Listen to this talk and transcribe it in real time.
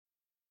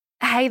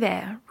Hey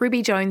there,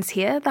 Ruby Jones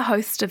here, the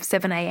host of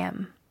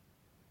 7am.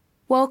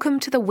 Welcome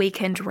to the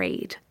Weekend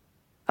Read,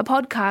 a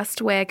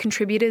podcast where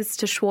contributors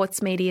to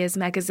Schwartz Media's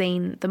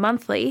magazine, The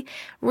Monthly,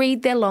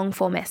 read their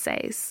long-form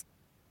essays.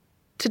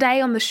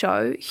 Today on the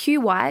show,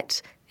 Hugh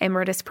White,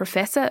 Emeritus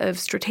Professor of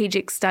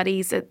Strategic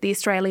Studies at the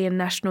Australian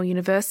National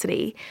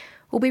University,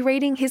 will be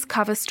reading his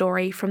cover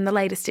story from the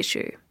latest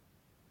issue.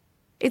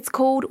 It's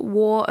called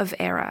War of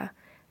Error,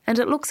 and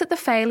it looks at the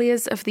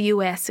failures of the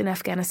US in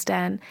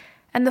Afghanistan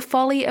and the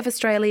folly of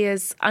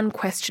Australia's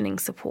unquestioning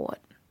support.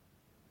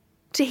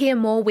 To hear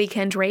more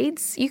Weekend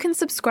Reads, you can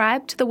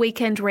subscribe to The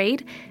Weekend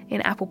Read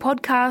in Apple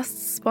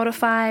Podcasts,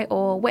 Spotify,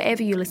 or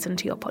wherever you listen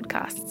to your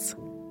podcasts.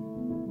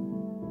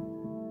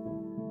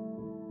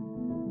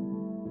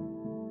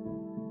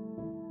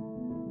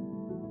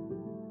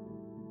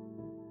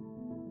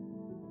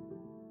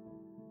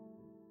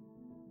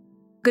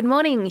 Good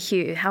morning,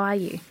 Hugh. How are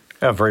you?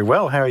 Oh, very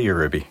well. How are you,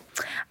 Ruby?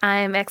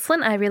 I'm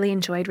excellent. I really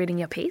enjoyed reading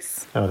your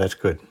piece. Oh, that's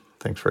good.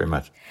 Thanks very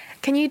much.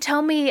 Can you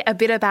tell me a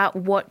bit about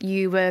what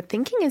you were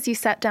thinking as you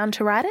sat down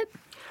to write it?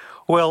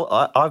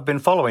 Well, I've been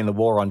following the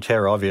War on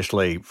Terror,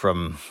 obviously,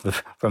 from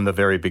the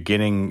very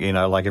beginning. You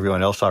know, like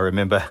everyone else, I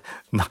remember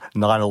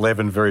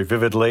 9/11 very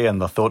vividly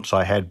and the thoughts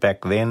I had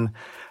back then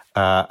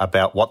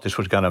about what this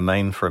was going to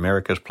mean for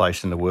America's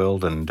place in the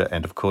world and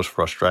of course,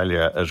 for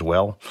Australia as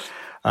well.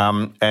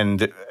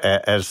 And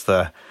as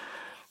the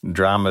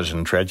dramas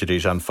and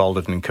tragedies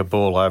unfolded in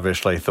Kabul, I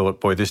obviously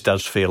thought, boy, this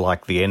does feel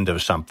like the end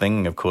of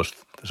something. Of course,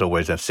 there's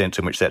always a sense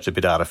in which that's a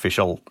bit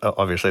artificial.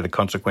 Obviously, the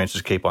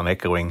consequences keep on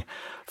echoing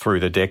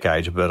through the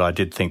decades, but I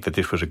did think that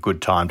this was a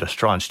good time to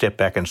try and step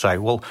back and say,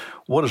 well,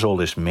 what has all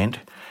this meant?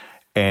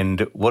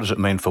 And what does it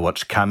mean for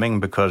what's coming?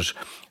 Because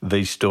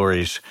these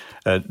stories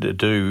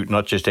do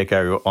not just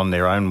echo on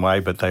their own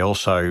way, but they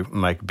also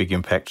make big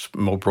impacts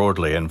more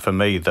broadly. And for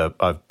me,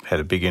 I've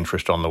had a big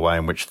interest on the way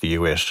in which the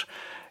US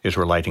is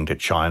relating to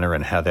China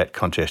and how that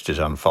contest is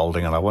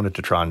unfolding. And I wanted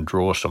to try and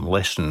draw some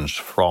lessons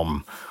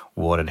from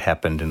what had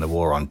happened in the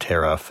War on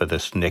Terror for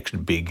this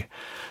next big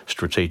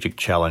strategic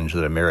challenge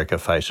that America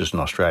faces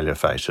and Australia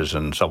faces.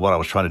 And so what I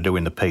was trying to do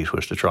in the piece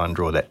was to try and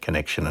draw that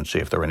connection and see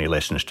if there are any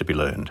lessons to be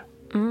learned.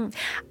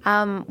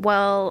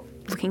 Well,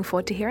 looking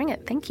forward to hearing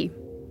it. Thank you.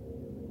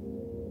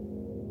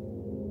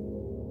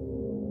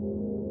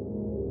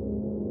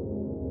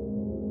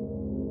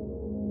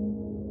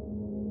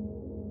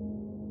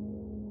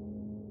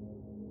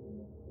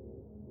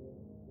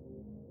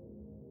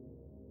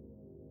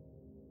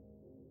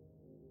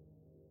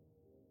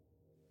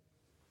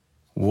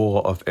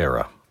 War of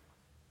Error.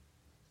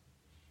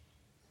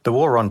 The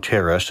War on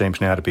Terror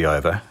seems now to be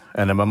over,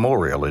 and a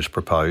memorial is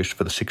proposed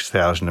for the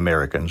 6,000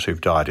 Americans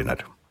who've died in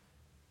it,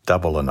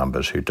 double the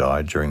numbers who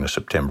died during the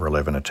September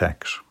 11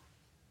 attacks.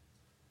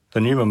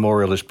 The new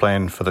memorial is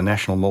planned for the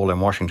National Mall in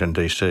Washington,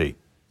 D.C.,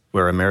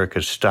 where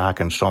America's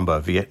stark and sombre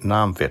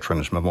Vietnam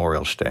Veterans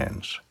Memorial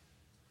stands.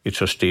 Its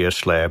austere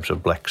slabs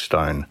of black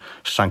stone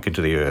sunk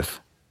into the earth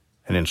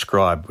and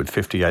inscribed with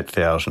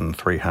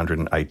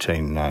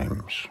 58,318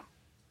 names.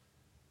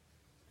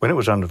 When it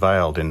was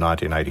unveiled in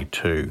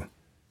 1982,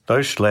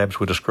 those slabs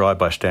were described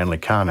by Stanley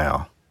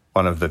Carnow,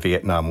 one of the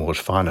Vietnam War's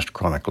finest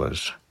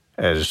chroniclers,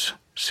 as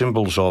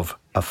symbols of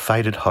a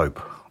faded hope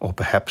or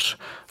perhaps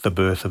the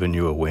birth of a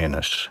new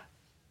awareness.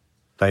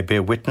 They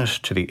bear witness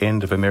to the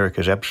end of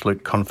America's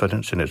absolute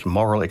confidence in its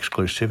moral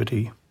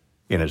exclusivity,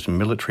 in its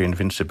military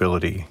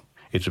invincibility,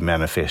 its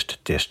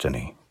manifest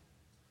destiny.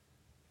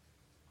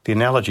 The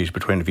analogies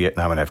between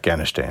Vietnam and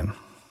Afghanistan,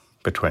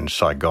 between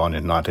Saigon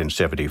in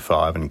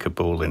 1975 and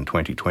Kabul in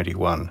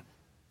 2021,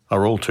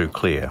 are all too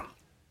clear,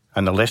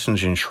 and the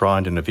lessons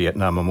enshrined in the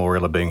Vietnam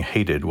Memorial are being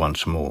heeded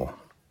once more.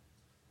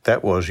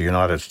 That was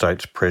United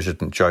States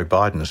President Joe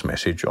Biden's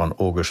message on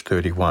August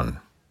 31,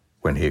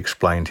 when he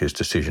explained his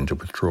decision to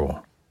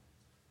withdraw.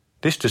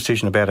 This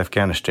decision about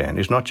Afghanistan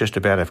is not just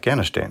about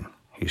Afghanistan,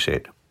 he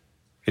said.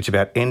 It's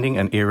about ending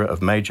an era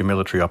of major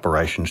military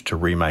operations to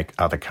remake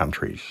other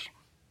countries.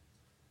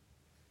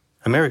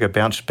 America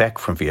bounced back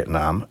from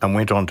Vietnam and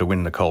went on to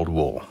win the Cold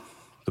War.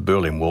 The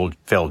Berlin Wall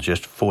fell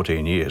just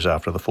 14 years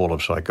after the fall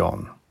of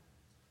Saigon.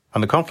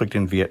 And the conflict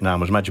in Vietnam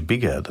was much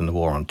bigger than the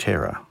War on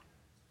Terror.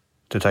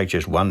 To take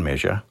just one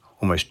measure,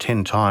 almost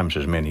 10 times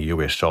as many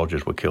US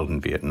soldiers were killed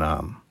in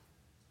Vietnam.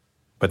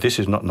 But this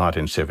is not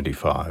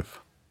 1975,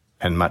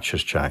 and much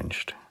has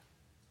changed.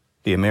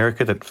 The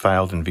America that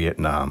failed in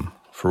Vietnam,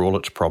 for all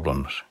its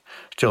problems,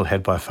 still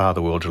had by far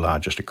the world's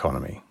largest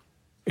economy.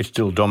 It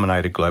still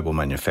dominated global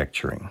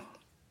manufacturing.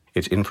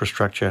 Its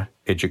infrastructure,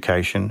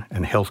 education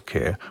and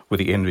healthcare were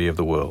the envy of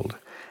the world,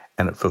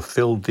 and it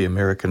fulfilled the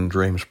American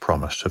dream's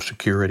promise of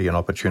security and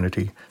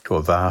opportunity to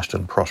a vast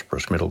and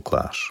prosperous middle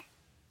class.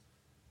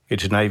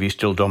 Its navy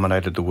still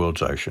dominated the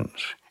world's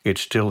oceans. It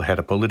still had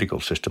a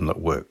political system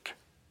that worked.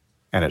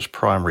 And its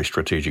primary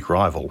strategic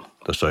rival,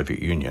 the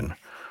Soviet Union,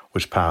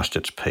 was past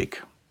its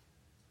peak.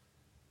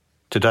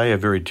 Today, a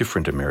very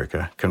different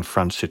America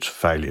confronts its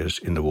failures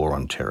in the War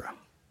on Terror.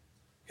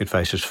 It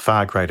faces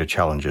far greater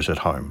challenges at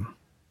home: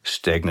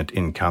 stagnant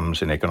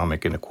incomes and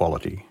economic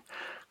inequality,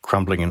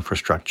 crumbling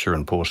infrastructure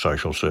and poor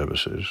social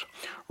services,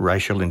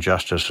 racial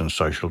injustice and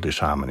social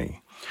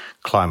disharmony,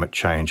 climate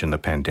change and the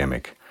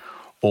pandemic,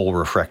 all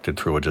refracted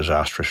through a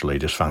disastrously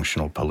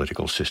dysfunctional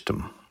political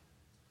system.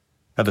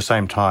 At the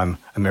same time,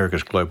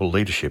 America's global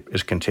leadership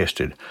is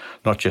contested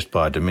not just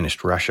by a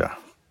diminished Russia,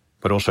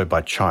 but also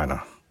by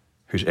China,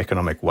 whose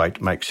economic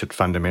weight makes it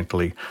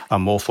fundamentally a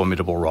more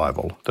formidable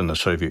rival than the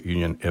Soviet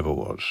Union ever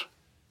was.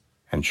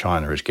 And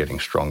China is getting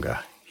stronger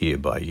year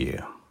by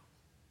year.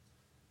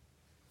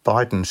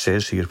 Biden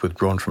says he has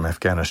withdrawn from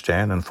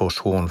Afghanistan and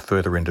forsworn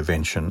further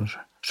interventions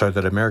so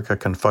that America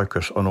can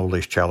focus on all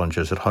these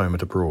challenges at home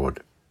and abroad.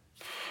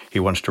 He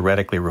wants to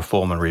radically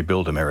reform and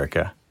rebuild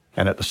America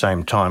and at the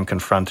same time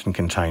confront and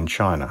contain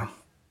China.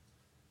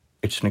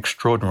 It's an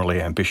extraordinarily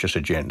ambitious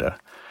agenda,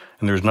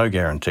 and there is no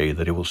guarantee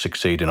that it will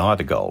succeed in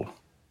either goal,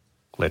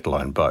 let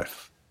alone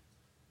both.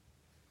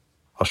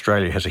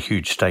 Australia has a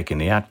huge stake in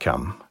the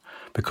outcome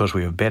because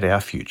we have bet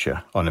our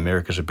future on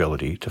America's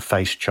ability to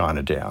face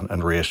China down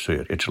and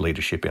reassert its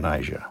leadership in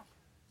Asia.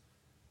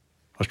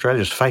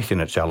 Australia's faith in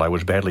its ally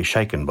was badly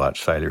shaken by its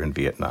failure in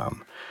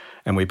Vietnam,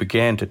 and we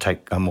began to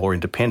take a more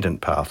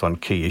independent path on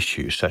key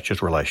issues such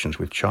as relations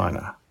with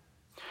China.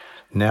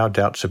 Now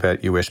doubts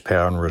about US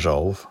power and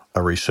resolve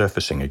are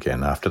resurfacing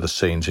again after the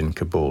scenes in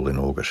Kabul in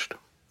August.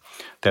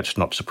 That's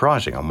not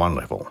surprising on one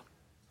level,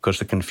 because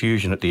the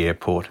confusion at the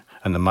airport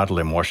and the muddle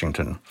in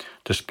Washington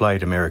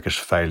displayed America's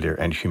failure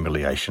and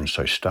humiliation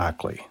so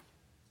starkly.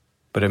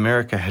 But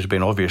America has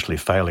been obviously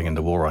failing in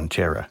the war on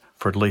terror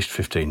for at least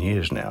 15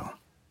 years now,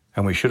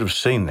 and we should have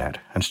seen that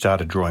and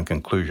started drawing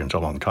conclusions a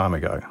long time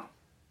ago.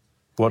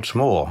 What's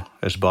more,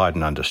 as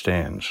Biden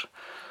understands,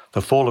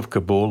 the fall of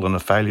Kabul and the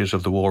failures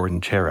of the war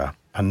in terror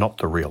are not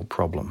the real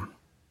problem.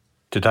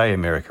 Today,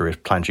 America is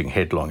plunging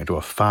headlong into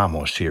a far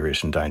more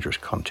serious and dangerous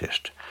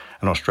contest,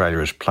 and Australia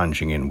is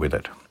plunging in with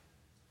it.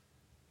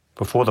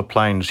 Before the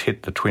planes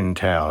hit the Twin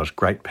Towers,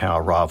 great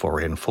power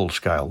rivalry and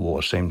full-scale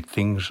war seemed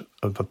things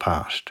of the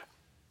past,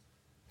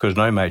 because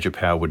no major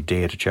power would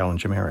dare to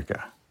challenge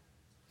America.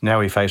 Now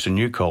we face a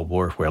new Cold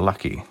War if we're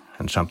lucky,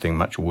 and something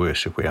much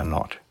worse if we are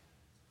not.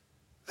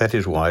 That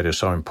is why it is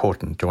so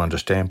important to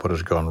understand what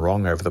has gone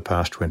wrong over the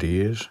past 20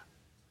 years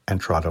and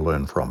try to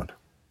learn from it.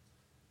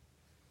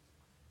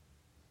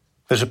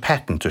 There's a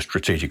pattern to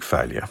strategic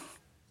failure.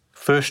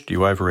 First,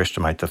 you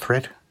overestimate the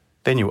threat,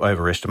 then you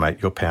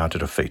overestimate your power to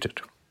defeat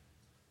it.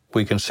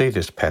 We can see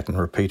this pattern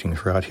repeating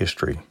throughout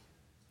history.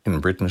 In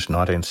Britain's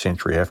 19th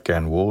century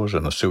Afghan wars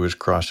and the Suez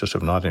Crisis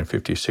of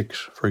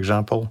 1956, for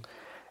example,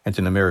 and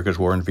in America's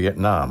war in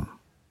Vietnam.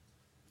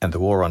 And the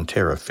war on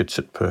terror fits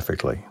it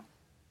perfectly.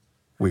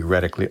 We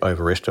radically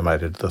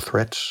overestimated the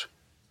threats,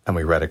 and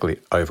we radically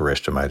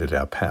overestimated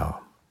our power.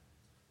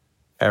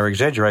 Our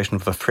exaggeration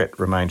of the threat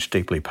remains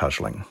deeply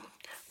puzzling.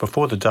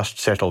 Before the dust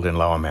settled in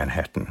Lower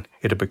Manhattan,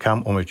 it had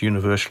become almost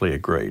universally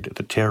agreed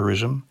that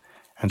terrorism,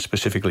 and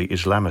specifically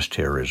Islamist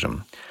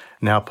terrorism,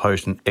 now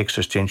posed an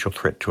existential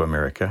threat to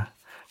America,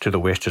 to the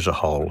West as a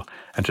whole,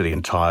 and to the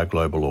entire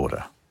global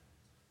order.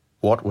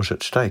 What was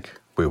at stake,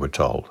 we were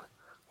told,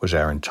 was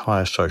our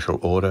entire social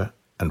order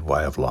and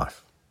way of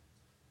life.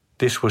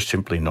 This was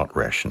simply not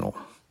rational.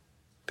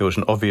 There was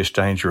an obvious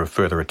danger of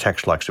further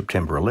attacks like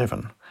September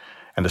 11,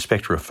 and the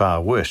spectre of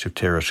far worse if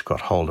terrorists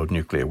got hold of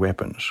nuclear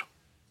weapons.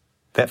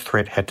 That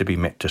threat had to be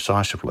met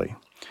decisively,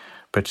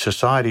 but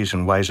societies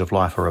and ways of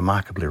life are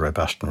remarkably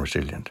robust and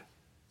resilient.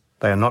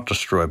 They are not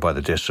destroyed by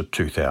the deaths of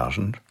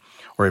 2,000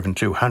 or even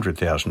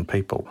 200,000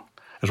 people,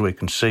 as we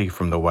can see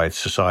from the way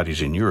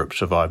societies in Europe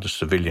survived the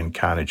civilian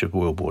carnage of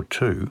World War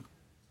II,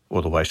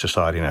 or the way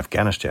society in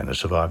Afghanistan has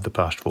survived the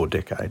past 4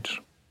 decades.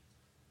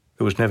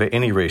 There was never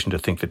any reason to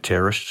think that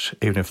terrorists,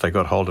 even if they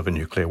got hold of a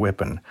nuclear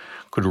weapon,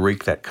 could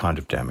wreak that kind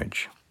of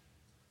damage.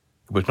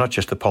 It was not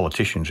just the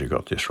politicians who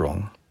got this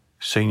wrong.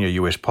 Senior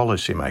US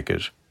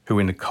policymakers, who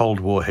in the Cold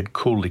War had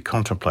coolly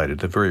contemplated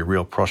the very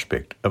real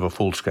prospect of a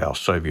full-scale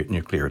Soviet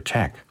nuclear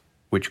attack,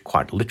 which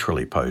quite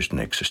literally posed an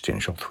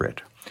existential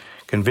threat,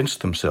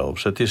 convinced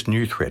themselves that this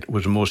new threat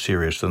was more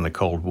serious than the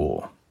Cold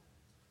War.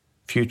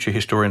 Future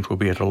historians will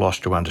be at a loss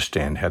to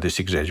understand how this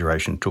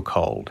exaggeration took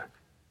hold,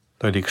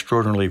 though the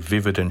extraordinarily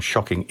vivid and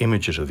shocking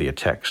images of the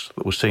attacks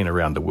that were seen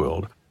around the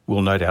world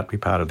will no doubt be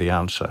part of the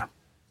answer.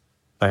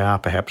 They are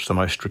perhaps the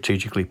most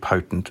strategically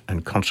potent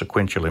and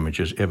consequential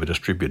images ever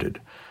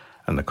distributed,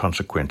 and the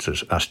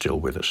consequences are still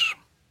with us.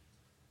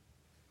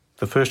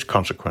 The first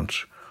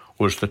consequence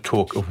was the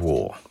talk of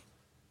war,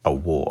 a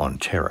war on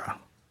terror,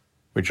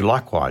 which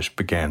likewise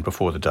began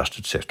before the dust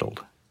had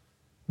settled.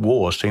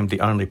 War seemed the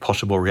only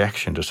possible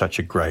reaction to such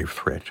a grave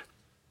threat,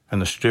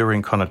 and the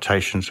stirring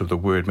connotations of the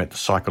word met the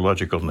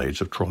psychological needs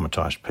of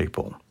traumatised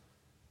people.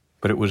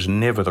 But it was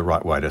never the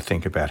right way to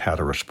think about how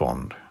to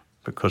respond,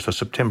 because the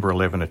September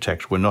 11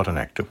 attacks were not an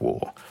act of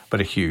war,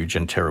 but a huge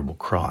and terrible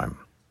crime.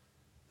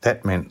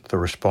 That meant the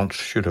response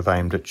should have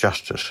aimed at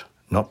justice,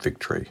 not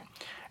victory,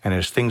 and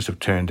as things have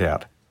turned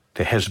out,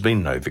 there has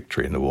been no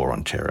victory in the war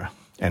on terror,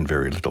 and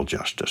very little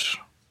justice.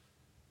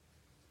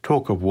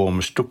 Talk of war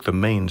mistook the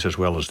means as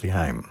well as the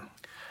aim.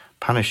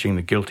 Punishing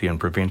the guilty and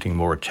preventing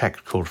more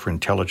attacks called for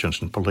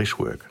intelligence and police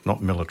work,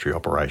 not military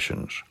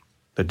operations.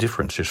 The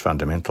difference is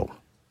fundamental.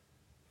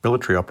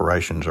 Military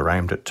operations are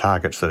aimed at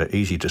targets that are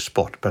easy to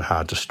spot but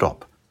hard to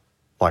stop,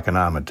 like an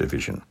armoured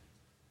division.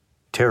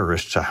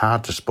 Terrorists are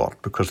hard to spot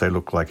because they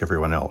look like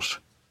everyone else,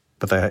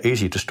 but they are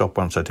easy to stop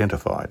once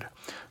identified,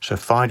 so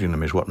finding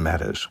them is what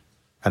matters,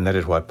 and that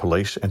is why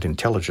police and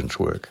intelligence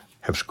work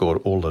have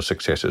scored all the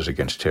successes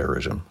against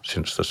terrorism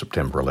since the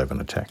September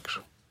 11 attacks.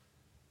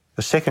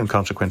 The second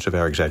consequence of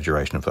our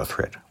exaggeration of the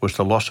threat was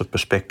the loss of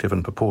perspective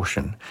and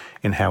proportion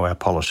in how our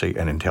policy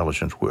and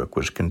intelligence work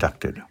was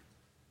conducted.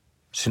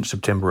 Since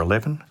September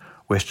 11,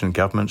 Western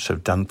governments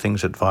have done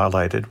things that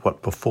violated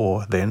what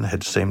before then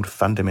had seemed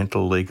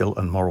fundamental legal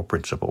and moral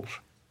principles.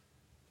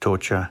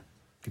 Torture,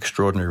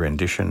 extraordinary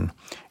rendition,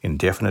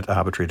 indefinite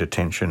arbitrary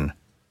detention,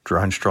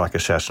 drone strike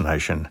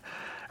assassination,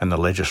 and the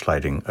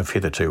legislating of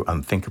hitherto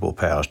unthinkable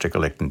powers to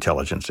collect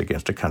intelligence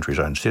against a country's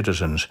own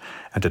citizens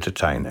and to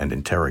detain and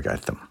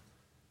interrogate them.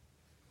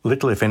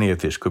 Little, if any, of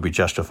this could be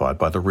justified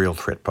by the real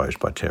threat posed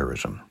by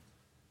terrorism,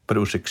 but it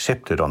was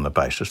accepted on the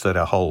basis that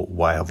our whole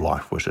way of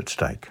life was at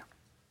stake.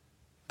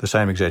 The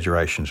same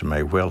exaggerations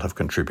may well have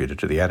contributed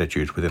to the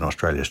attitudes within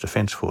Australia's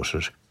defence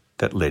forces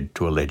that led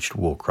to alleged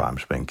war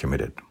crimes being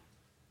committed.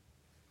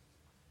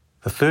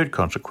 The third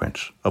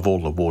consequence of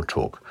all the war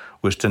talk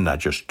was to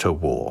nudge us to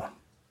war.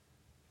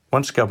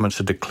 Once governments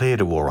had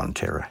declared a war on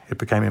terror, it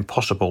became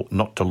impossible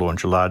not to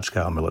launch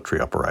large-scale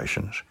military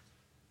operations,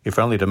 if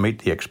only to meet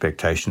the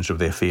expectations of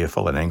their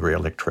fearful and angry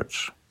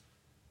electorates.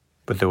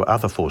 But there were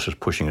other forces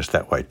pushing us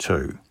that way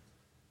too,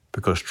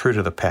 because true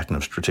to the pattern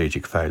of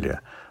strategic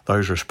failure,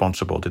 those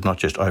responsible did not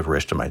just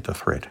overestimate the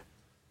threat,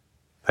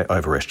 they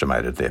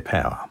overestimated their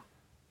power.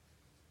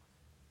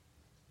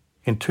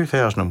 In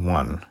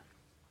 2001,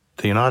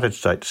 the United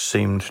States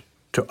seemed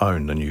to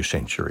own the new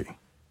century.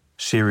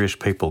 Serious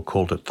people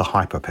called it the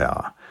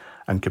hyperpower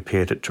and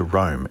compared it to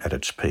Rome at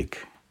its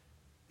peak.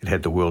 It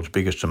had the world's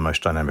biggest and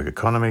most dynamic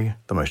economy,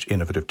 the most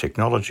innovative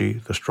technology,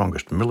 the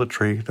strongest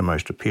military, the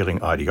most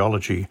appealing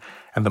ideology,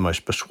 and the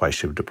most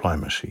persuasive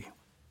diplomacy.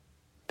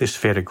 This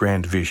fed a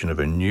grand vision of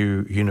a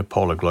new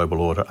unipolar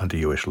global order under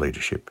US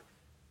leadership.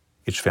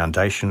 Its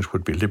foundations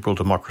would be liberal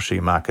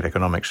democracy, market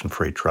economics and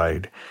free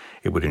trade.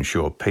 It would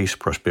ensure peace,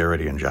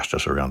 prosperity and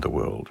justice around the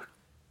world.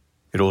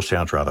 It all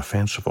sounds rather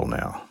fanciful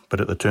now,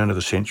 but at the turn of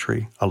the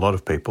century, a lot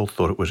of people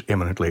thought it was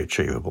eminently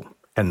achievable,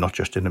 and not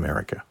just in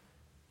America.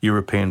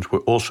 Europeans were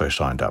also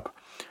signed up,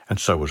 and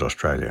so was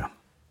Australia.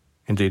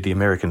 Indeed, the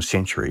American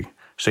century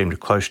seemed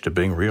close to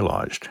being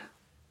realised.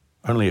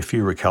 Only a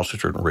few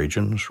recalcitrant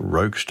regions,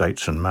 rogue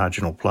states and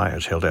marginal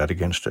players held out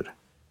against it,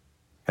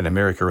 and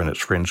America and its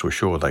friends were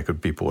sure they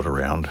could be brought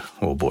around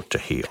or brought to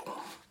heel.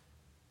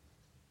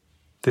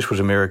 This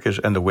was America's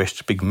and the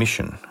West's big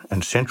mission,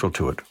 and central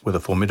to it were the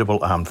formidable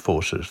armed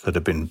forces that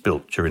had been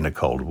built during the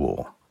Cold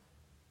War.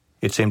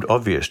 It seemed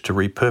obvious to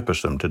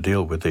repurpose them to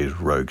deal with these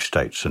rogue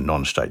states and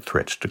non-state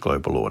threats to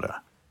global order.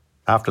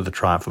 After the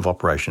triumph of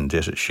Operation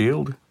Desert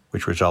Shield,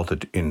 which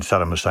resulted in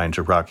Saddam Hussein's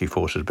Iraqi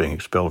forces being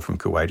expelled from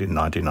Kuwait in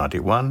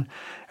 1991,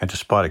 and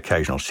despite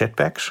occasional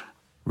setbacks,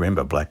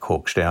 remember Black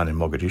Hawks Down in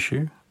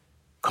Mogadishu,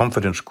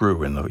 confidence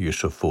grew in the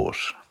use of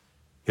force.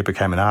 It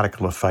became an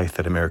article of faith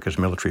that America's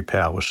military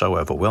power was so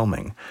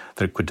overwhelming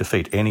that it could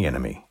defeat any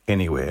enemy,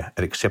 anywhere,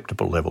 at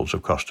acceptable levels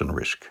of cost and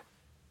risk.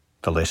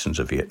 The lessons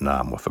of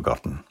Vietnam were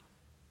forgotten.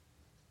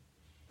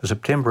 The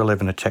September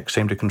 11 attack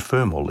seemed to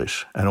confirm all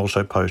this and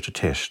also posed a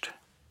test.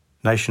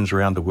 Nations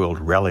around the world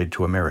rallied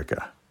to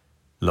America.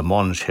 Le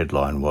Monde's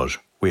headline was,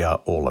 "We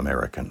are all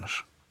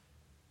Americans,"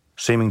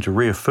 seeming to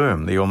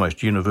reaffirm the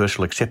almost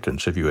universal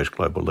acceptance of US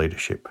global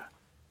leadership.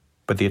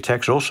 But the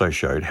attacks also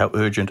showed how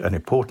urgent and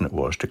important it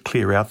was to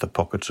clear out the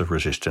pockets of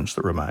resistance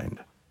that remained.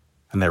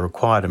 And they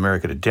required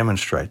America to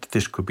demonstrate that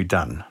this could be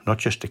done, not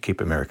just to keep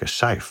America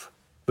safe,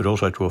 but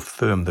also to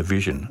affirm the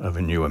vision of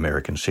a new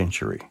American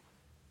century.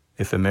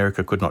 If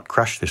America could not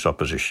crush this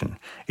opposition,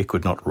 it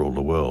could not rule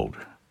the world.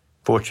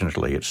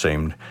 Fortunately, it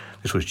seemed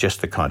this was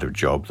just the kind of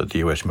job that the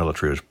US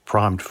military was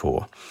primed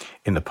for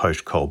in the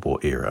post-Cold War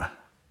era.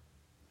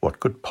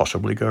 What could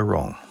possibly go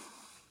wrong?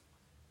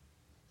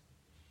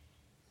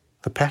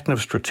 The pattern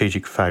of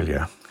strategic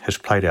failure has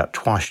played out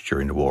twice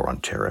during the War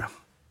on Terror.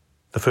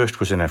 The first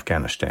was in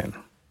Afghanistan.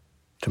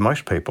 To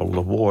most people,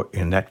 the war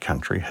in that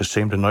country has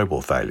seemed a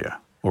noble failure,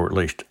 or at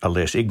least a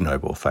less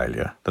ignoble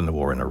failure than the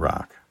war in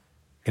Iraq,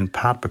 in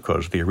part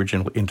because the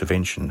original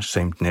intervention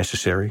seemed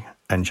necessary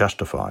and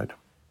justified.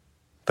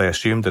 They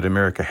assumed that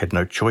America had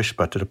no choice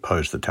but to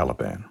depose the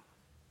Taliban.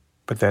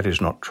 But that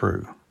is not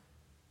true.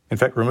 In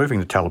fact, removing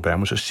the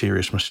Taliban was a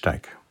serious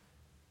mistake.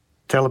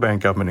 The Taliban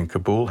government in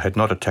Kabul had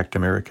not attacked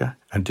America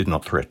and did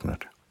not threaten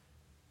it.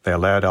 They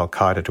allowed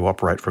al-Qaeda to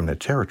operate from their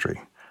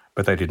territory,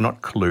 but they did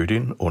not collude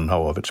in or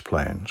know of its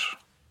plans.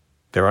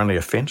 Their only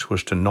offence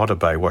was to not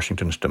obey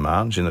Washington's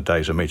demands in the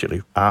days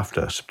immediately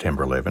after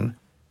September 11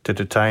 to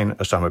detain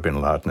Osama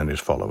bin Laden and his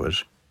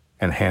followers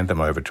and hand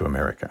them over to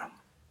America.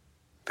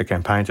 The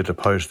campaign to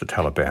depose the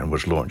Taliban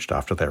was launched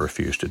after they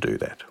refused to do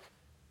that.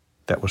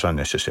 That was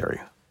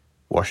unnecessary.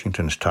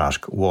 Washington's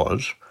task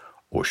was,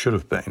 or should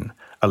have been,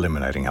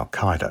 eliminating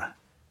al-Qaeda.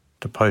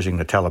 Deposing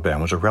the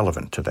Taliban was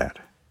irrelevant to that.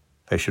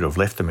 They should have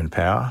left them in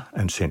power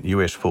and sent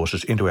US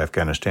forces into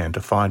Afghanistan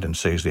to find and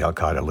seize the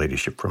al-Qaeda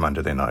leadership from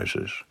under their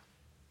noses.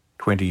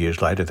 20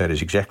 years later, that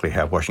is exactly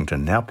how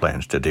Washington now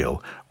plans to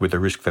deal with the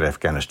risk that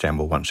Afghanistan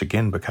will once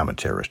again become a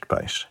terrorist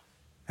base.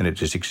 And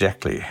it is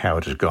exactly how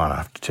it has gone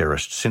after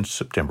terrorists since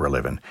September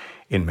 11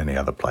 in many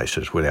other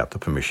places without the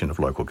permission of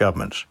local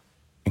governments,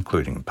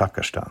 including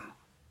Pakistan.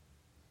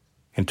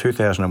 In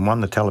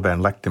 2001, the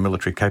Taliban lacked the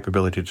military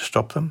capability to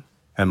stop them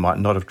and might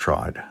not have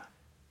tried.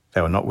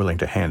 They were not willing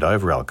to hand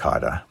over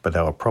al-Qaeda, but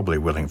they were probably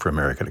willing for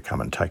America to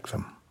come and take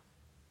them.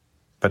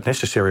 But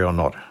necessary or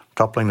not,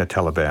 toppling the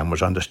Taliban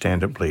was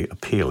understandably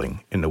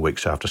appealing in the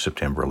weeks after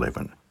September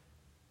 11.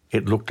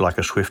 It looked like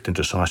a swift and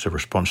decisive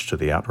response to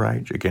the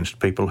outrage against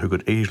people who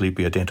could easily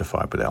be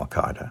identified with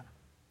al-Qaeda.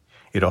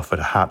 It offered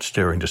a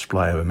heart-stirring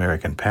display of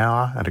American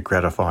power and a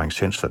gratifying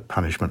sense that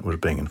punishment was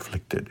being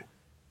inflicted.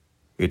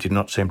 It did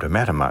not seem to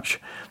matter much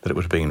that it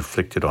was being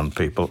inflicted on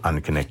people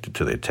unconnected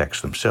to the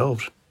attacks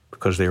themselves,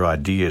 because their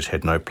ideas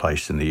had no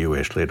place in the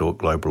US-led or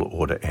global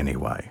order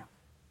anyway.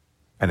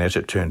 And as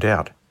it turned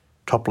out,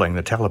 toppling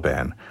the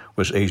Taliban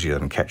was easier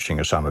than catching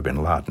Osama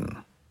bin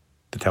Laden.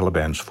 The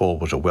Taliban's fall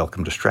was a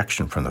welcome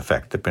distraction from the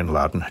fact that bin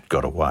Laden had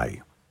got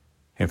away.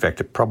 In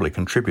fact, it probably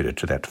contributed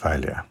to that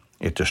failure.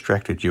 It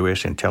distracted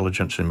US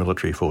intelligence and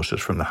military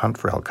forces from the hunt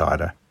for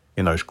al-Qaeda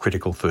in those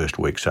critical first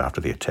weeks after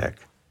the attack,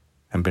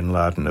 and bin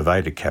Laden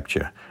evaded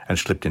capture and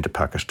slipped into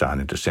Pakistan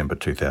in December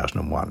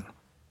 2001.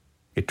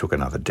 It took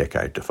another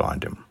decade to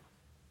find him.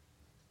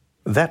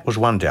 That was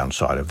one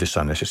downside of this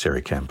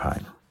unnecessary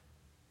campaign.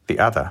 The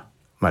other,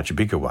 much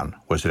bigger one,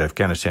 was that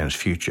Afghanistan's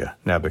future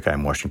now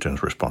became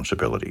Washington's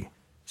responsibility,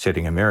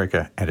 setting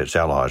America and its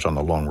allies on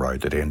the long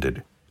road that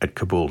ended at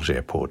Kabul's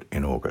airport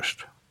in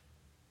August.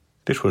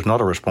 This was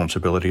not a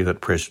responsibility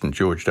that President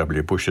George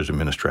W. Bush's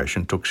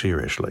administration took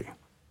seriously.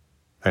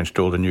 They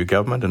installed a new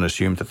government and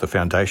assumed that the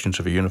foundations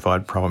of a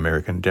unified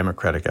pro-American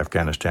democratic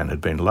Afghanistan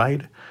had been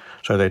laid,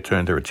 so they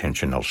turned their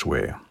attention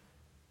elsewhere.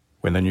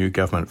 When the new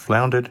government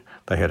floundered,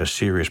 they had a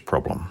serious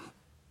problem.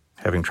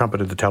 Having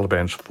trumpeted the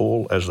Taliban's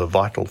fall as the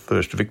vital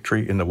first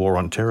victory in the war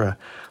on terror,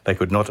 they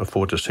could not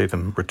afford to see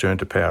them return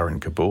to power in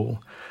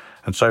Kabul,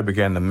 and so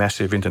began the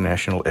massive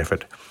international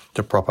effort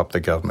to prop up the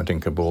government in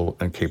Kabul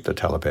and keep the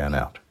Taliban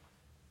out.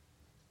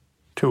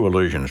 Two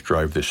illusions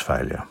drove this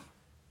failure.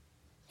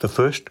 The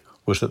first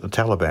was that the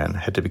Taliban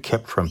had to be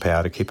kept from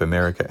power to keep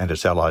America and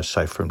its allies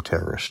safe from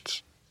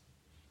terrorists.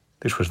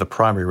 This was the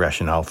primary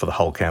rationale for the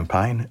whole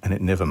campaign, and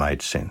it never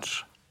made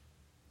sense.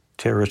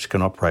 Terrorists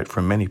can operate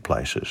from many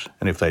places,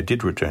 and if they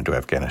did return to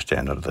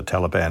Afghanistan under the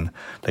Taliban,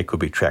 they could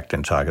be tracked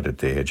and targeted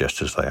there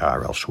just as they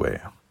are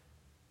elsewhere.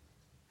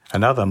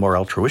 Another, more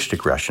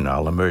altruistic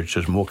rationale emerged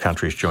as more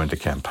countries joined the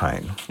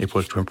campaign. It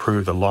was to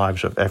improve the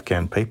lives of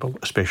Afghan people,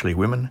 especially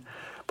women,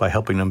 by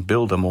helping them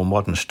build a more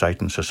modern state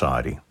and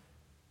society.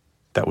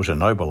 That was a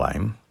noble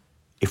aim,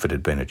 if it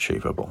had been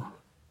achievable.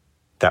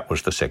 That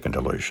was the second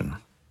illusion,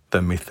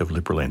 the myth of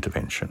liberal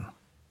intervention.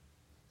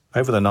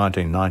 Over the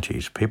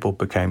 1990s, people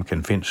became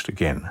convinced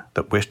again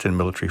that Western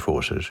military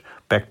forces,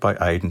 backed by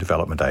aid and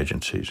development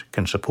agencies,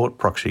 can support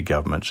proxy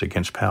governments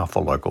against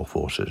powerful local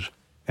forces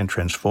and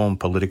transform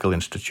political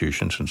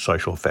institutions and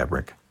social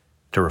fabric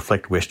to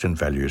reflect Western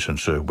values and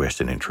serve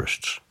Western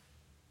interests.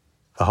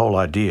 The whole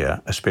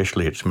idea,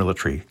 especially its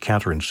military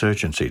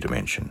counterinsurgency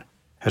dimension,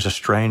 has a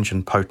strange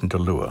and potent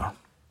allure,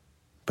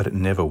 but it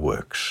never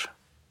works.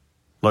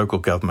 Local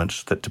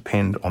governments that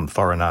depend on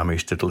foreign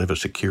armies to deliver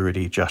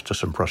security,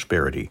 justice and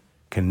prosperity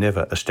can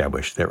never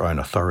establish their own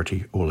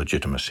authority or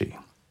legitimacy.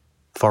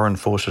 Foreign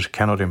forces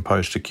cannot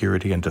impose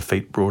security and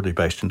defeat broadly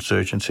based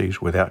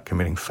insurgencies without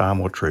committing far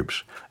more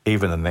troops,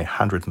 even than the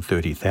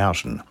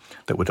 130,000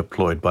 that were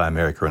deployed by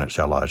America and its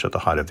allies at the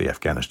height of the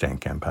Afghanistan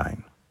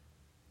campaign.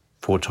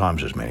 4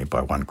 times as many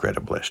by one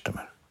credible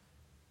estimate.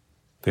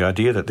 The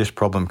idea that this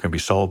problem can be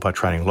solved by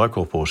training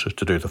local forces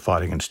to do the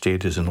fighting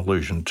instead is an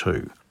illusion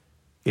too.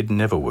 It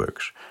never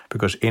works,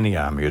 because any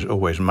army is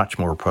always much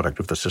more a product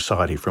of the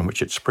society from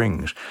which it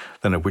springs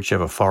than of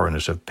whichever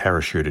foreigners have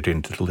parachuted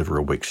in to deliver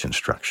a week's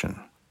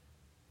instruction.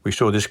 We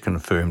saw this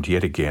confirmed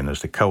yet again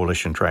as the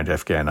coalition-trained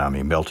Afghan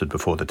army melted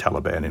before the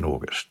Taliban in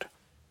August.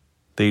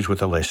 These were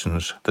the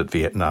lessons that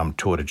Vietnam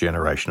taught a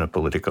generation of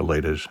political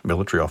leaders,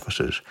 military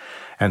officers,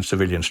 and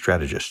civilian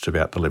strategists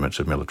about the limits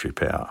of military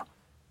power.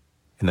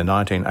 In the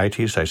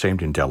 1980s, they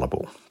seemed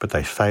indelible, but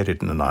they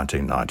faded in the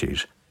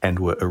 1990s and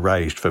were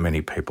erased for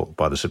many people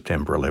by the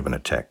September 11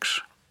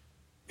 attacks.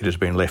 It has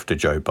been left to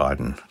Joe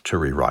Biden to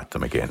rewrite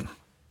them again.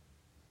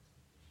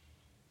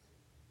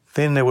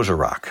 Then there was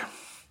Iraq.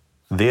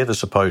 There the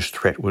supposed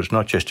threat was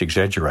not just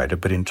exaggerated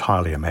but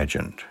entirely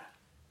imagined,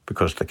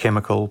 because the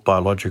chemical,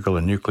 biological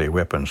and nuclear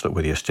weapons that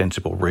were the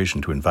ostensible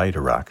reason to invade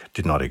Iraq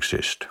did not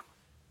exist.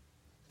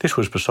 This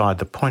was beside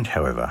the point,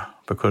 however,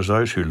 because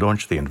those who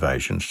launched the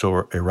invasion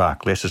saw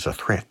Iraq less as a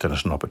threat than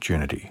as an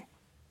opportunity.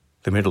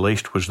 The Middle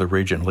East was the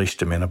region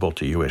least amenable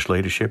to US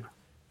leadership,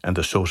 and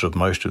the source of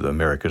most of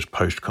America's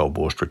post-Cold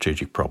War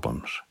strategic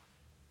problems.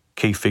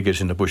 Key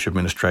figures in the Bush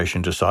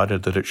administration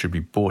decided that it should be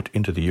brought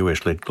into the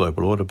US-led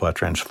global order by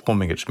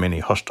transforming its many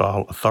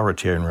hostile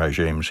authoritarian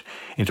regimes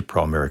into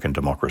pro-American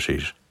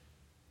democracies,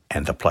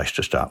 and the place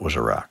to start was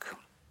Iraq.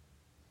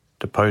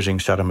 Deposing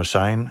Saddam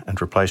Hussein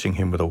and replacing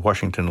him with a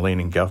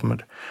Washington-leaning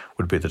government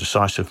would be the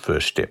decisive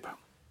first step.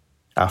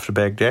 After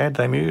Baghdad,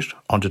 they mused,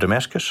 on to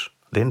Damascus,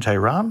 then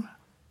Tehran?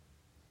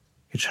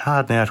 It's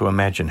hard now to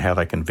imagine how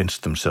they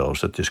convinced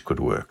themselves that this could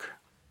work.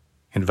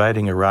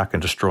 Invading Iraq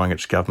and destroying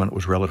its government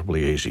was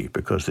relatively easy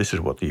because this is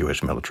what the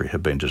US military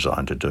had been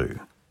designed to do.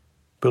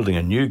 Building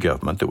a new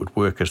government that would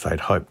work as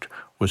they'd hoped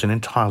was an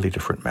entirely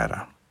different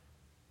matter.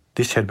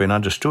 This had been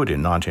understood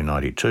in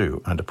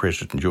 1992 under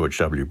President George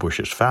W.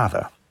 Bush's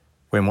father,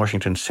 when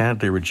Washington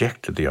soundly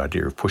rejected the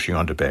idea of pushing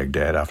on to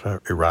Baghdad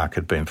after Iraq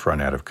had been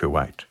thrown out of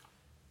Kuwait.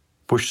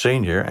 Bush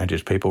Sr. and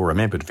his people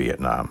remembered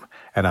Vietnam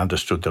and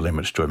understood the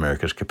limits to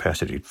America's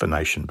capacity for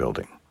nation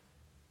building.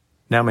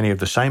 Now many of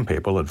the same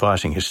people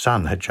advising his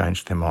son had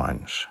changed their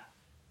minds.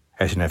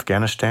 As in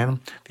Afghanistan,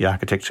 the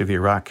architects of the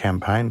Iraq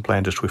campaign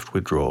planned a swift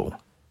withdrawal.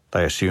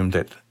 They assumed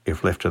that,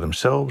 if left to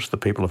themselves, the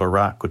people of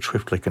Iraq could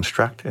swiftly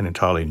construct an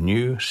entirely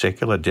new,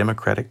 secular,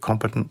 democratic,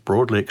 competent,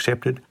 broadly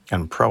accepted,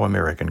 and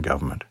pro-American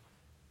government.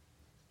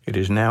 It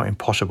is now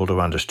impossible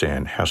to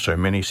understand how so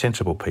many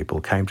sensible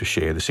people came to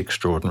share this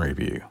extraordinary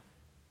view.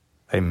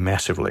 They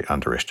massively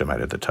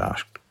underestimated the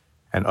task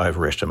and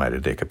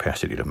overestimated their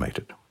capacity to meet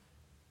it.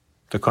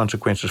 The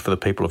consequences for the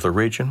people of the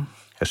region,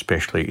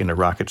 especially in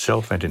Iraq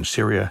itself and in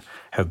Syria,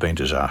 have been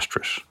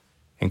disastrous,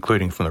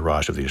 including from the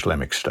rise of the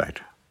Islamic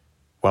State,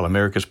 while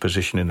America's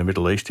position in the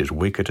Middle East is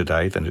weaker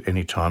today than at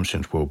any time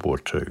since World War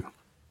II.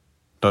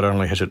 Not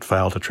only has it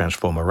failed to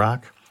transform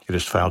Iraq, it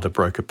has failed to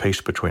broker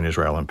peace between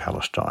Israel and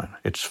Palestine.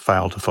 It's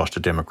failed to foster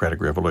democratic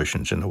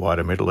revolutions in the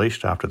wider Middle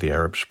East after the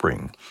Arab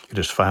Spring. It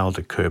has failed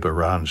to curb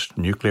Iran's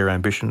nuclear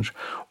ambitions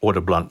or to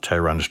blunt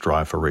Tehran's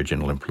drive for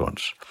regional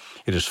influence.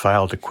 It has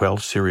failed to quell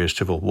Syria's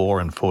civil war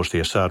and force the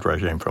Assad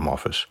regime from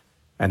office.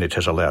 And it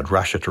has allowed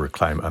Russia to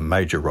reclaim a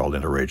major role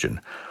in the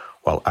region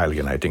while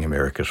alienating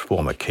America's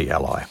former key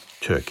ally,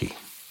 Turkey.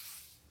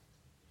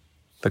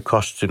 The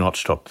costs do not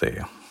stop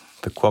there.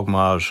 The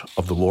quagmires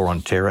of the war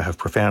on terror have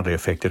profoundly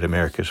affected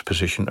America's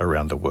position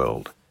around the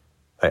world.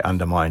 They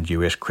undermined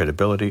US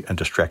credibility and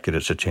distracted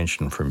its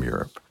attention from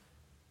Europe.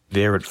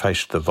 There it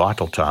faced the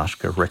vital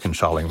task of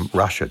reconciling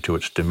Russia to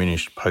its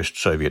diminished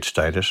post-Soviet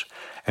status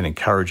and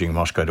encouraging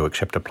Moscow to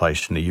accept a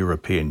place in the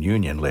European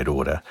Union-led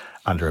order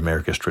under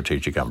America's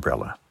strategic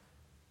umbrella.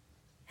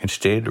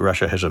 Instead,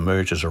 Russia has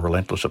emerged as a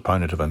relentless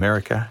opponent of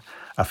America,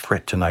 a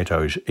threat to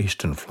NATO's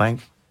eastern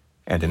flank,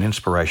 and an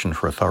inspiration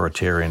for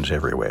authoritarians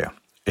everywhere,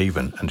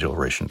 even until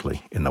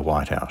recently in the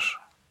White House.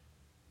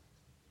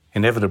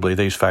 Inevitably,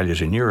 these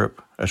failures in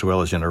Europe, as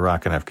well as in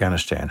Iraq and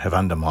Afghanistan, have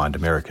undermined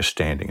America's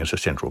standing as a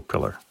central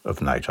pillar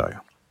of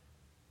NATO.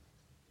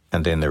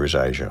 And then there is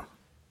Asia.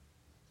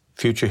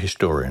 Future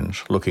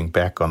historians, looking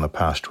back on the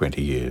past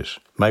 20 years,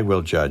 may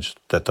well judge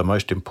that the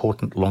most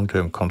important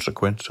long-term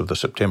consequence of the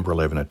September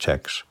 11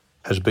 attacks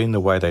has been the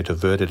way they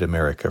diverted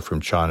America from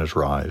China's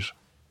rise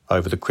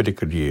over the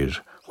critical years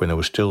when there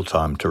was still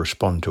time to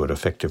respond to it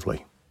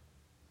effectively.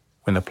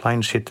 When the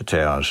planes hit the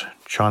towers,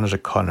 China's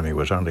economy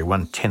was only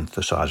 1/10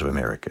 the size of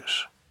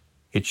America's.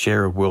 Its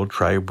share of world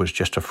trade was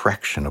just a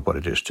fraction of what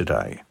it is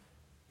today.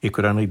 It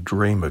could only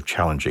dream of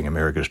challenging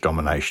America's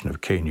domination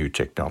of key new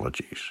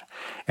technologies,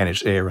 and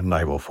its air and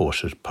naval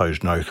forces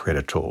posed no threat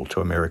at all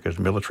to America's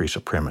military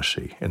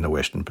supremacy in the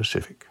Western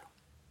Pacific.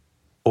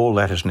 All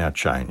that has now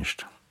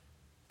changed.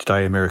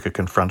 Today, America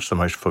confronts the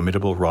most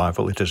formidable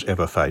rival it has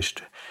ever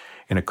faced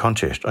in a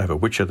contest over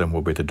which of them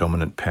will be the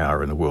dominant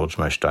power in the world's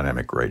most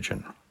dynamic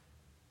region.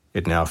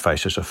 It now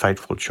faces a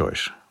fateful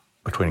choice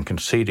between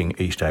conceding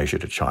East Asia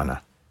to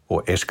China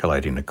or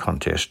escalating the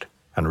contest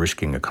and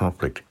risking a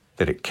conflict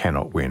that it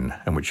cannot win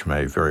and which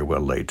may very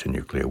well lead to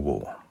nuclear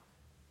war.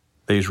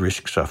 These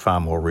risks are far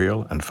more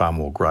real and far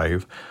more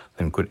grave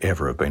than could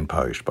ever have been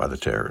posed by the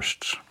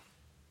terrorists.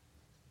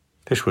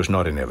 This was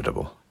not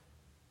inevitable.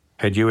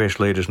 Had US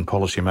leaders and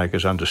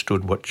policymakers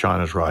understood what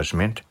China's rise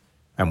meant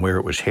and where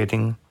it was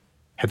heading,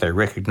 had they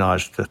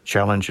recognised the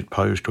challenge it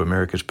posed to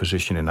America's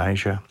position in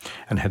Asia,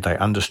 and had they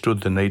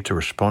understood the need to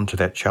respond to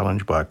that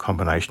challenge by a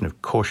combination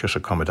of cautious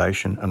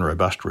accommodation and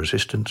robust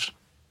resistance,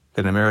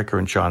 then America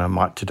and China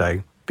might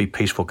today be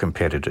peaceful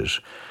competitors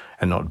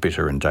and not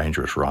bitter and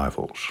dangerous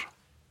rivals.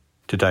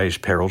 Today's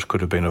perils could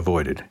have been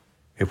avoided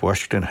if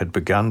Washington had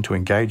begun to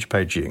engage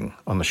Beijing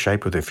on the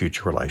shape of their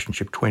future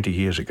relationship 20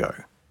 years ago,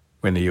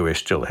 when the US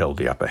still held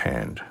the upper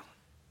hand.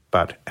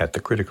 But at the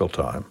critical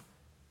time,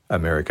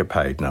 America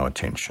paid no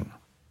attention.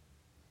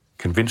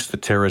 Convinced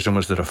that terrorism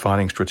was the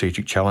defining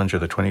strategic challenge of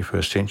the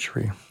 21st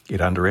century,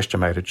 it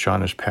underestimated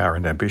China's power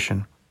and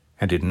ambition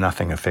and did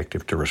nothing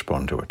effective to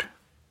respond to it.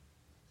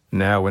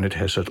 Now, when it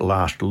has at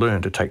last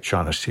learned to take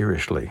China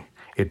seriously,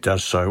 it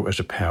does so as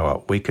a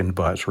power weakened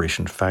by its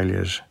recent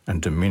failures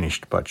and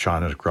diminished by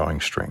China's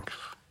growing strength.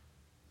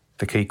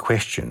 The key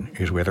question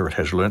is whether it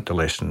has learnt the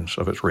lessons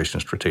of its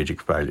recent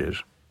strategic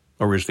failures,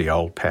 or is the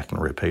old pattern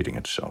repeating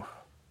itself?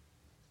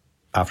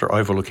 After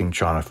overlooking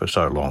China for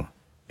so long,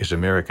 is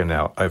America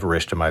now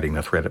overestimating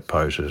the threat it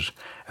poses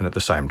and at the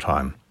same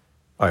time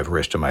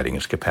overestimating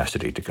its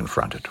capacity to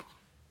confront it?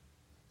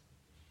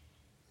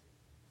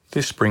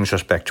 This brings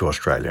us back to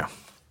Australia.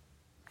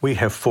 We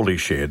have fully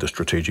shared the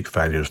strategic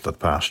failures of the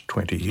past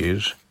 20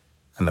 years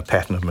and the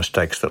pattern of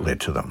mistakes that led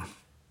to them.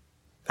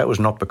 That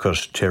was not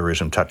because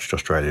terrorism touched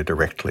Australia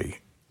directly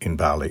in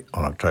Bali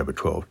on October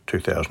 12,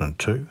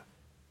 2002,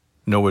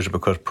 nor was it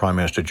because Prime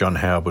Minister John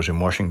Howard was in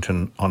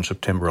Washington on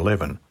September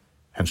 11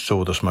 and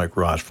saw the smoke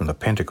rise from the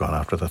Pentagon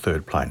after the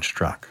third plane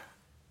struck.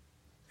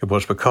 It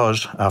was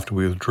because, after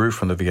we withdrew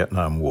from the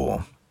Vietnam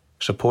War,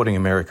 supporting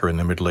America in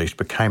the Middle East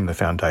became the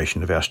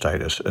foundation of our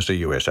status as a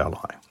US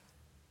ally.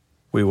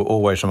 We were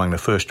always among the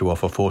first to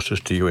offer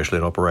forces to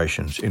US-led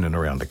operations in and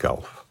around the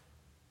Gulf.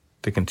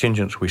 The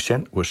contingents we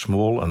sent were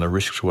small and the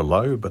risks were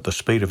low, but the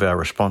speed of our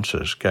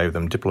responses gave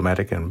them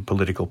diplomatic and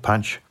political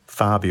punch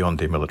far beyond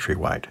their military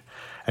weight,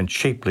 and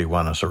cheaply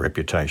won us a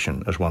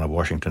reputation as one of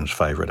Washington's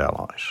favourite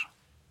allies.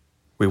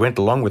 We went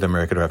along with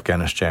America to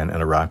Afghanistan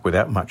and Iraq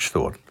without much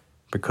thought,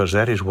 because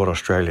that is what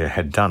Australia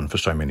had done for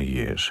so many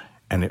years,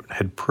 and it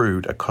had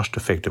proved a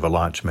cost-effective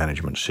alliance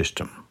management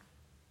system.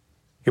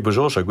 It was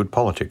also good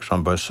politics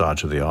on both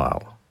sides of the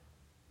aisle.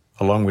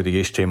 Along with the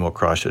East Timor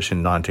crisis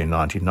in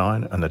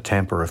 1999 and the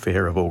Tampa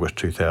affair of August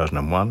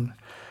 2001,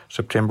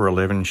 September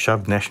 11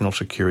 shoved national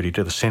security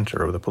to the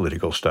centre of the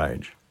political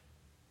stage.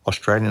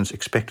 Australians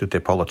expected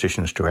their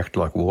politicians to act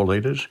like war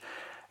leaders,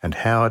 and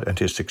Howard and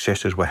his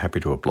successors were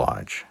happy to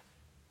oblige.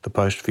 The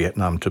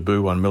post-Vietnam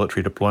taboo on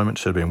military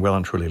deployments had been well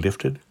and truly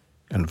lifted,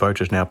 and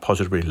voters now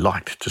positively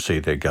liked to see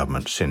their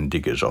government send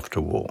diggers off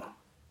to war.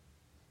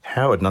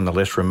 Howard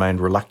nonetheless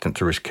remained reluctant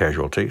to risk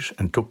casualties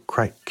and took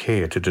great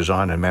care to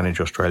design and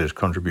manage Australia's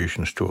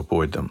contributions to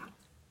avoid them.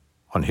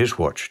 On his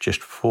watch, just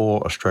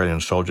 4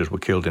 Australian soldiers were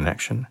killed in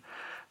action,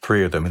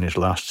 3 of them in his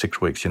last 6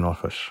 weeks in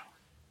office.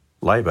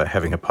 Labor,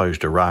 having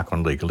opposed Iraq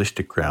on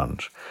legalistic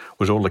grounds,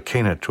 was all the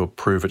keener to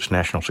approve its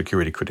national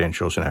security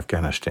credentials in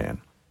Afghanistan.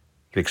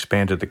 It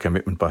expanded the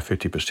commitment by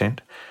 50%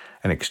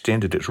 and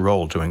extended its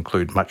role to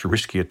include much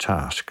riskier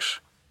tasks.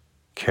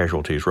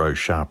 Casualties rose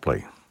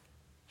sharply.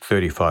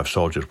 35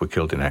 soldiers were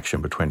killed in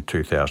action between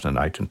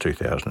 2008 and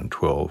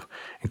 2012,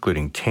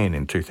 including 10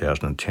 in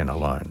 2010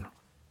 alone.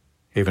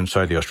 Even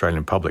so, the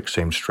Australian public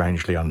seemed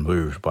strangely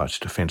unmoved by its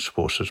Defence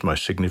Force's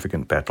most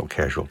significant battle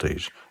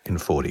casualties in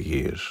 40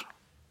 years.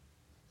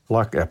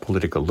 Like our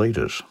political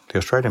leaders, the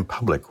Australian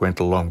public went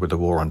along with the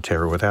war on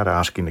terror without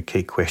asking the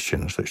key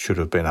questions that should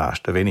have been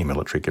asked of any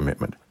military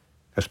commitment,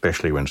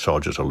 especially when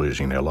soldiers are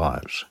losing their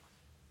lives.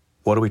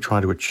 What are we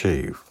trying to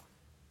achieve?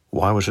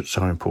 Why was it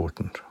so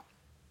important?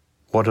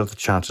 What are the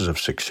chances of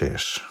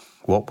success?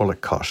 What will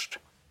it cost?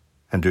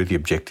 And do the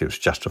objectives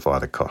justify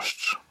the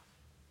costs?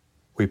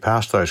 We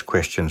passed those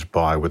questions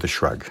by with a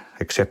shrug,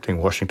 accepting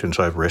Washington's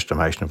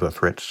overestimation of the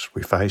threats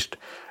we faced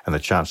and the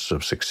chances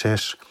of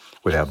success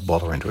without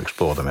bothering to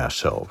explore them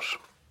ourselves.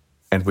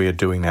 And we are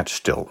doing that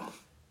still,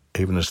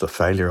 even as the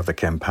failure of the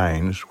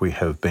campaigns we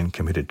have been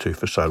committed to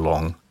for so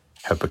long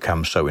have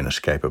become so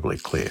inescapably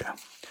clear.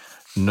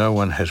 No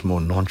one has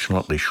more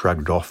nonchalantly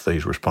shrugged off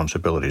these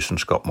responsibilities than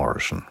Scott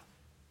Morrison.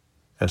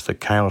 As the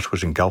chaos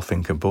was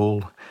engulfing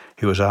Kabul,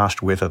 he was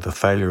asked whether the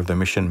failure of the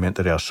mission meant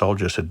that our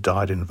soldiers had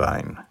died in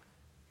vain.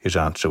 His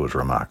answer was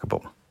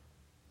remarkable.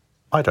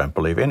 I don't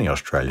believe any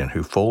Australian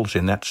who falls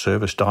in that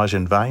service dies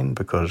in vain,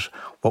 because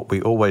what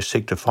we always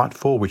seek to fight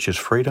for, which is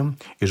freedom,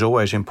 is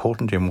always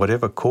important in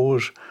whatever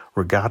cause,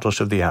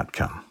 regardless of the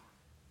outcome.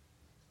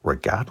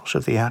 Regardless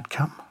of the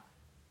outcome?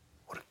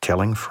 What a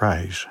telling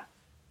phrase.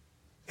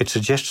 It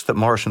suggests that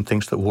Morrison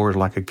thinks that war is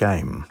like a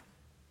game.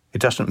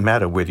 It doesn't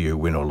matter whether you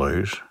win or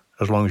lose,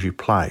 as long as you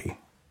play.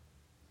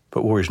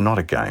 But war is not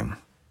a game.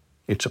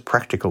 It's a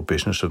practical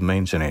business of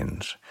means and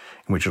ends,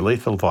 in which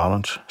lethal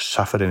violence,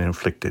 suffered and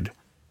inflicted,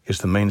 is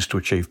the means to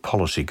achieve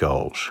policy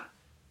goals.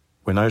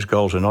 When those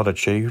goals are not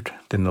achieved,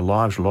 then the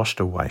lives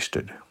lost are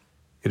wasted.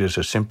 It is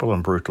as simple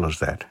and brutal as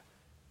that,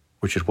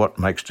 which is what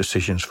makes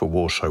decisions for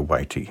war so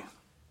weighty.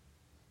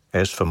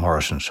 As for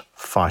Morrison's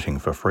fighting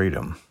for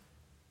freedom,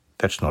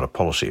 that's not a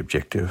policy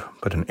objective,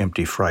 but an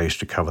empty phrase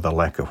to cover the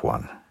lack of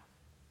one.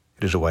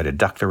 It is a way to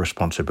duck the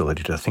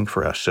responsibility to think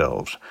for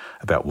ourselves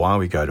about why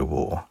we go to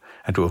war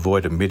and to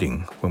avoid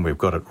admitting when we've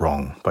got it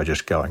wrong by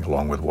just going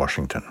along with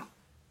Washington.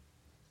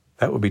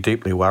 That would be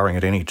deeply worrying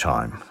at any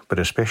time, but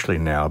especially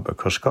now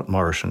because Scott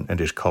Morrison and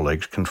his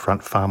colleagues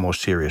confront far more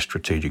serious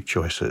strategic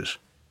choices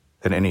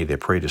than any of their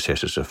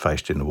predecessors have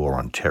faced in the war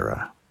on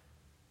terror.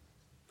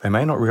 They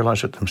may not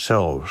realise it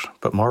themselves,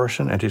 but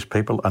Morrison and his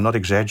people are not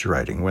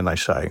exaggerating when they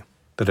say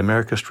that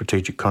America's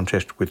strategic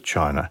contest with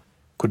China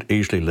could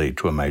easily lead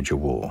to a major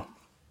war,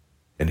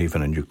 and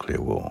even a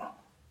nuclear war.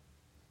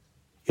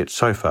 Yet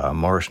so far,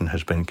 Morrison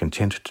has been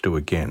content to do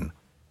again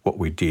what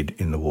we did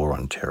in the war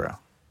on terror.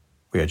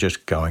 We are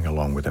just going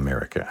along with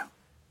America.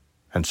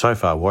 And so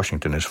far,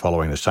 Washington is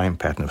following the same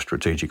pattern of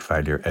strategic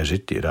failure as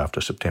it did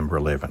after September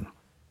 11.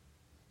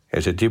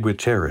 As it did with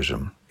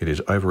terrorism, it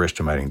is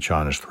overestimating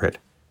China's threat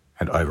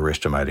and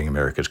overestimating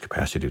America's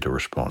capacity to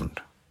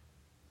respond.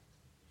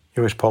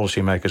 US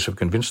policymakers have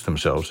convinced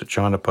themselves that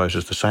China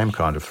poses the same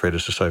kind of threat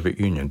as the Soviet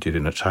Union did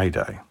in its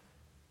heyday.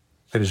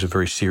 That is a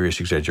very serious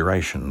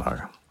exaggeration,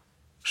 though.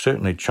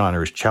 Certainly,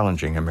 China is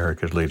challenging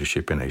America's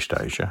leadership in East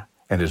Asia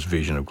and its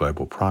vision of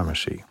global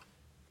primacy.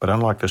 But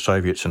unlike the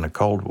Soviets in the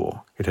Cold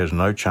War, it has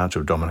no chance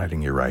of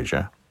dominating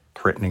Eurasia,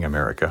 threatening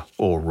America,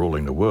 or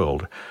ruling the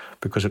world,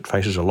 because it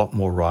faces a lot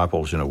more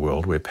rivals in a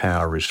world where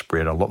power is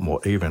spread a lot more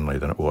evenly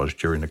than it was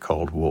during the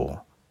Cold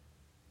War.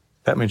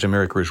 That means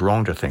America is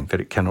wrong to think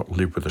that it cannot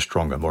live with a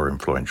stronger, more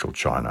influential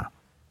China,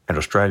 and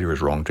Australia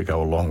is wrong to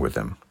go along with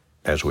them,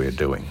 as we are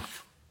doing.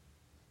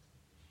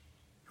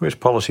 US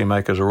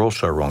policymakers are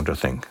also wrong to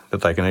think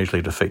that they can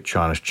easily defeat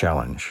China's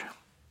challenge.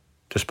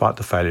 Despite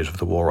the failures of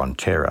the war on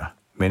terror,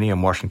 many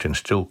in Washington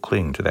still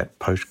cling to that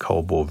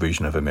post-Cold War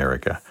vision of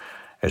America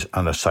as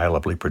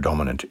unassailably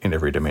predominant in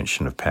every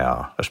dimension of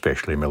power,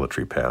 especially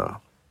military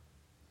power.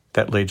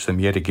 That leads them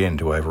yet again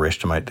to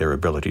overestimate their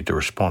ability to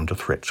respond to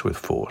threats with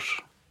force.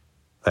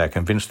 They are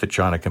convinced that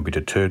China can be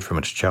deterred from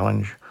its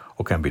challenge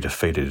or can be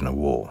defeated in a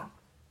war.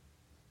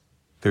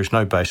 There is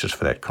no basis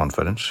for that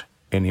confidence,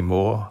 any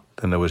more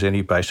than there was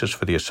any basis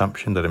for the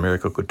assumption that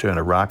America could turn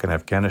Iraq and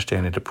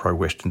Afghanistan into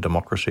pro-Western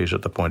democracies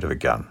at the point of a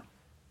gun.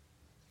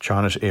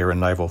 China's air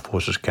and naval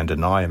forces can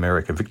deny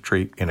America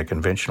victory in a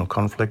conventional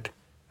conflict,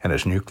 and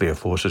its nuclear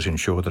forces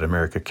ensure that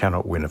America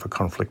cannot win if a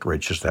conflict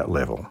reaches that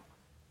level.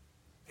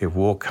 If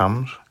war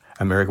comes,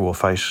 America will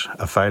face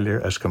a failure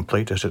as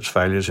complete as its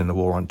failures in the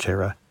war on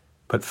terror,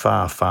 but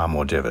far, far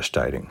more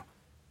devastating.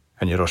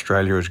 And yet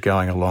Australia is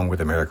going along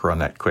with America on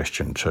that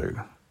question too.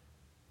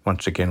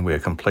 Once again, we are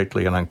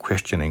completely and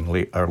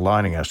unquestioningly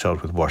aligning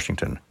ourselves with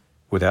Washington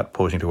without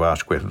pausing to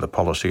ask whether the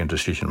policy and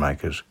decision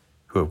makers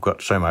who have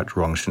got so much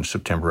wrong since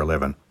September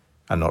 11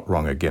 are not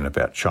wrong again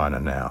about China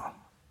now.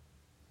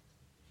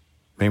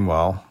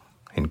 Meanwhile,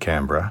 in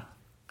Canberra,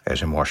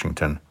 as in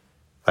Washington,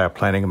 they are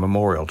planning a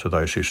memorial to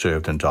those who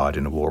served and died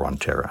in the war on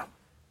terror.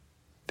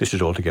 This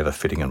is altogether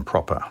fitting and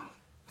proper,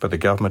 but the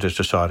government has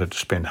decided to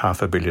spend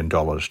 $500 million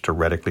to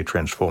radically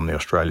transform the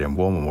Australian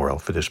War Memorial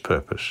for this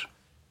purpose.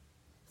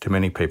 To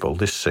many people,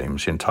 this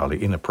seems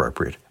entirely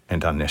inappropriate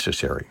and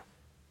unnecessary.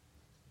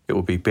 It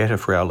would be better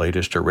for our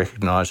leaders to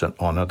recognise and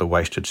honour the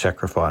wasted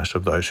sacrifice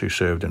of those who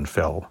served and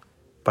fell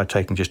by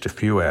taking just a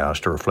few hours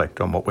to reflect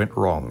on what went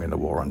wrong in the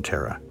war on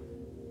terror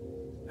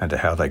and to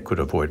how they could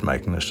avoid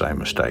making the same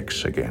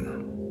mistakes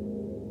again.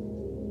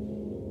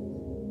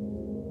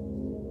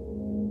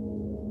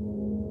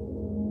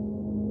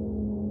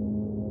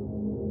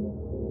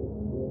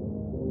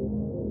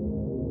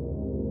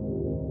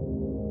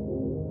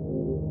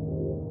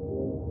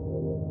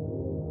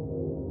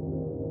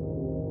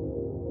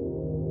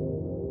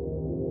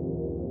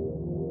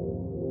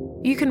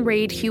 You can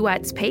read Hugh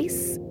White's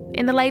piece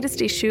in the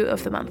latest issue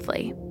of The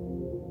Monthly.